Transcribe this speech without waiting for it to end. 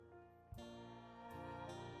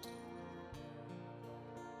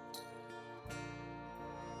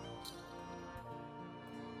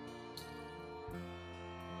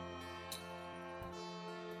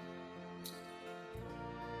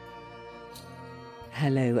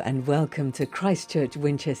Hello and welcome to Christchurch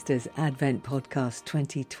Winchester's Advent Podcast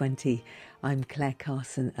 2020. I'm Claire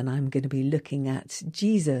Carson and I'm going to be looking at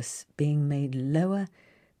Jesus being made lower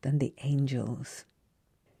than the angels.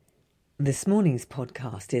 This morning's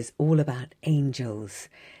podcast is all about angels,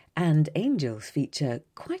 and angels feature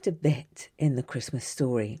quite a bit in the Christmas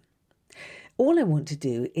story. All I want to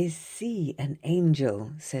do is see an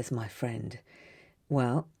angel, says my friend.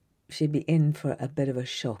 Well, she'd be in for a bit of a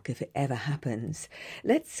shock if it ever happens.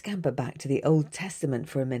 Let's scamper back to the Old Testament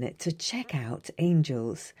for a minute to check out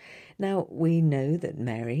angels. Now, we know that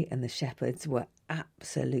Mary and the shepherds were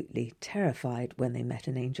absolutely terrified when they met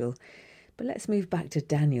an angel. But let's move back to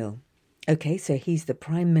Daniel. Okay, so he's the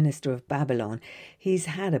Prime Minister of Babylon. He's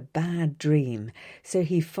had a bad dream, so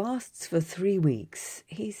he fasts for 3 weeks.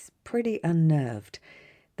 He's pretty unnerved.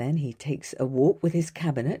 Then he takes a walk with his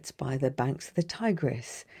cabinet by the banks of the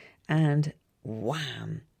Tigris. And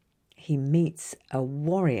wham! He meets a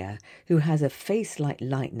warrior who has a face like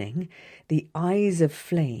lightning, the eyes of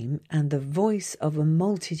flame, and the voice of a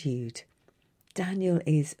multitude. Daniel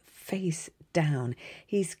is face down.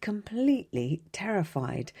 He's completely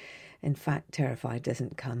terrified. In fact, terrified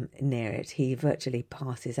doesn't come near it. He virtually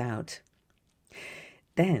passes out.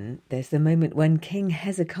 Then there's the moment when King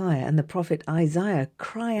Hezekiah and the prophet Isaiah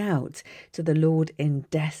cry out to the Lord in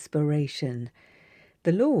desperation.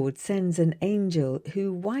 The Lord sends an angel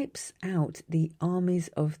who wipes out the armies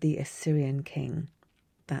of the Assyrian king.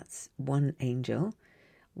 That's one angel,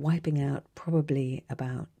 wiping out probably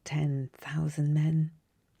about 10,000 men.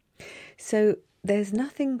 So there's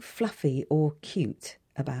nothing fluffy or cute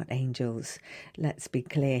about angels. Let's be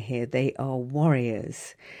clear here, they are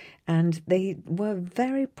warriors, and they were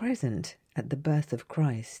very present at the birth of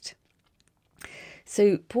Christ.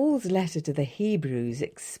 So Paul's letter to the Hebrews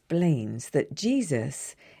explains that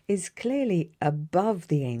Jesus is clearly above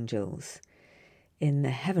the angels. In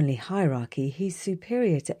the heavenly hierarchy, he's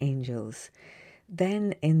superior to angels.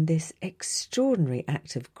 Then in this extraordinary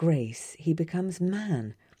act of grace, he becomes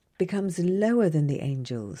man, becomes lower than the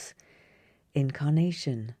angels.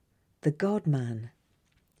 Incarnation, the God-man,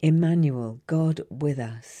 Emmanuel, God with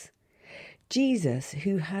us. Jesus,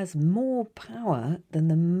 who has more power than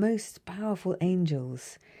the most powerful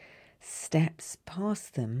angels, steps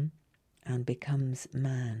past them and becomes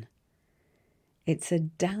man. It's a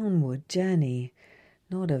downward journey,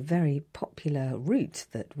 not a very popular route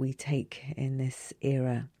that we take in this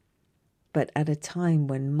era. But at a time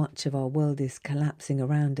when much of our world is collapsing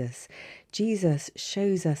around us, Jesus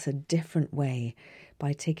shows us a different way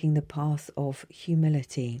by taking the path of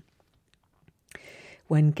humility.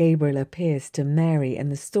 When Gabriel appears to Mary in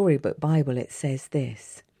the Storybook Bible, it says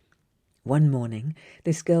this: "One morning,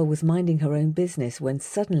 this girl was minding her own business when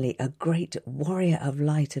suddenly a great warrior of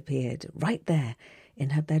light appeared right there in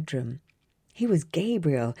her bedroom. He was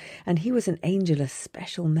Gabriel, and he was an angel, a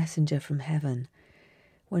special messenger from heaven.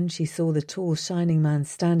 When she saw the tall, shining man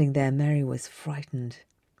standing there, Mary was frightened.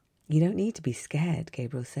 'You don't need to be scared,'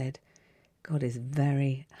 Gabriel said. 'God is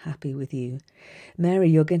very happy with you. Mary,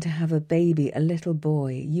 you're going to have a baby, a little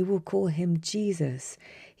boy. You will call him Jesus.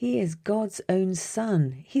 He is God's own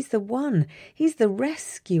son. He's the one. He's the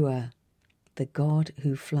rescuer. The God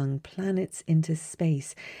who flung planets into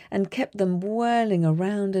space and kept them whirling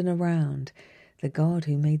around and around. The God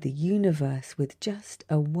who made the universe with just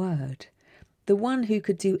a word. The one who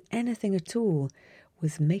could do anything at all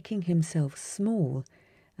was making himself small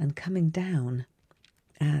and coming down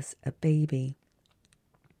as a baby.'"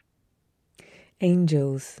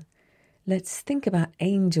 Angels. Let's think about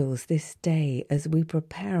angels this day as we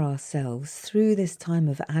prepare ourselves through this time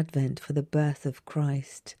of Advent for the birth of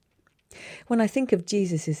Christ. When I think of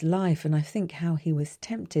Jesus' life and I think how he was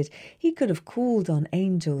tempted, he could have called on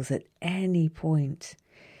angels at any point.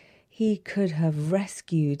 He could have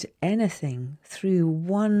rescued anything through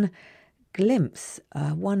one glimpse,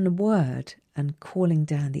 one word, and calling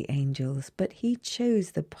down the angels. But he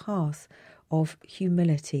chose the path of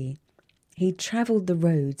humility. He travelled the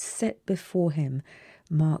roads set before him,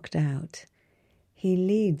 marked out. He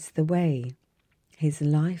leads the way. His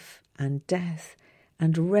life and death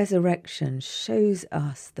and resurrection shows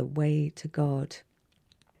us the way to God.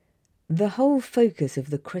 The whole focus of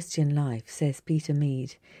the Christian life, says Peter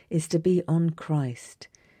Mead, is to be on Christ,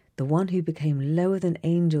 the one who became lower than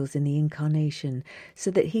angels in the incarnation,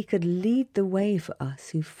 so that he could lead the way for us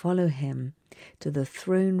who follow him to the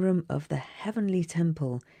throne room of the heavenly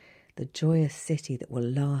temple, the joyous city that will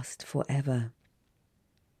last forever.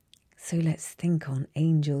 So let's think on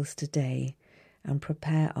angels today and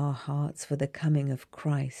prepare our hearts for the coming of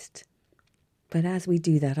Christ. But as we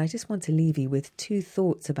do that, I just want to leave you with two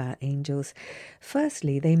thoughts about angels.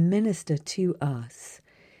 Firstly, they minister to us.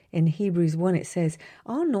 In Hebrews 1, it says,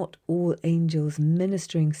 "Are not all angels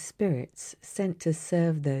ministering spirits sent to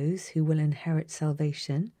serve those who will inherit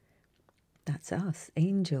salvation?" That's us.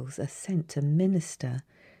 Angels are sent to minister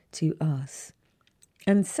to us.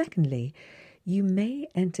 And secondly, you may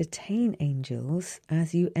entertain angels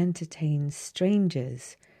as you entertain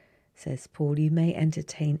strangers. Says Paul, you may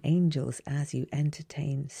entertain angels as you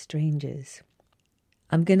entertain strangers.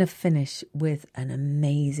 I'm going to finish with an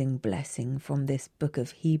amazing blessing from this book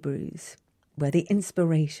of Hebrews, where the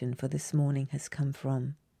inspiration for this morning has come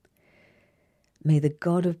from. May the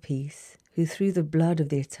God of peace, who through the blood of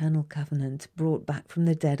the eternal covenant brought back from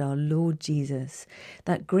the dead our Lord Jesus,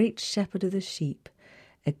 that great shepherd of the sheep,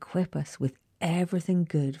 equip us with everything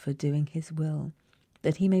good for doing his will,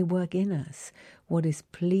 that he may work in us what is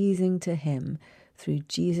pleasing to him through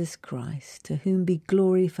Jesus Christ, to whom be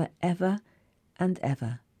glory forever and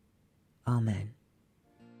ever. Amen.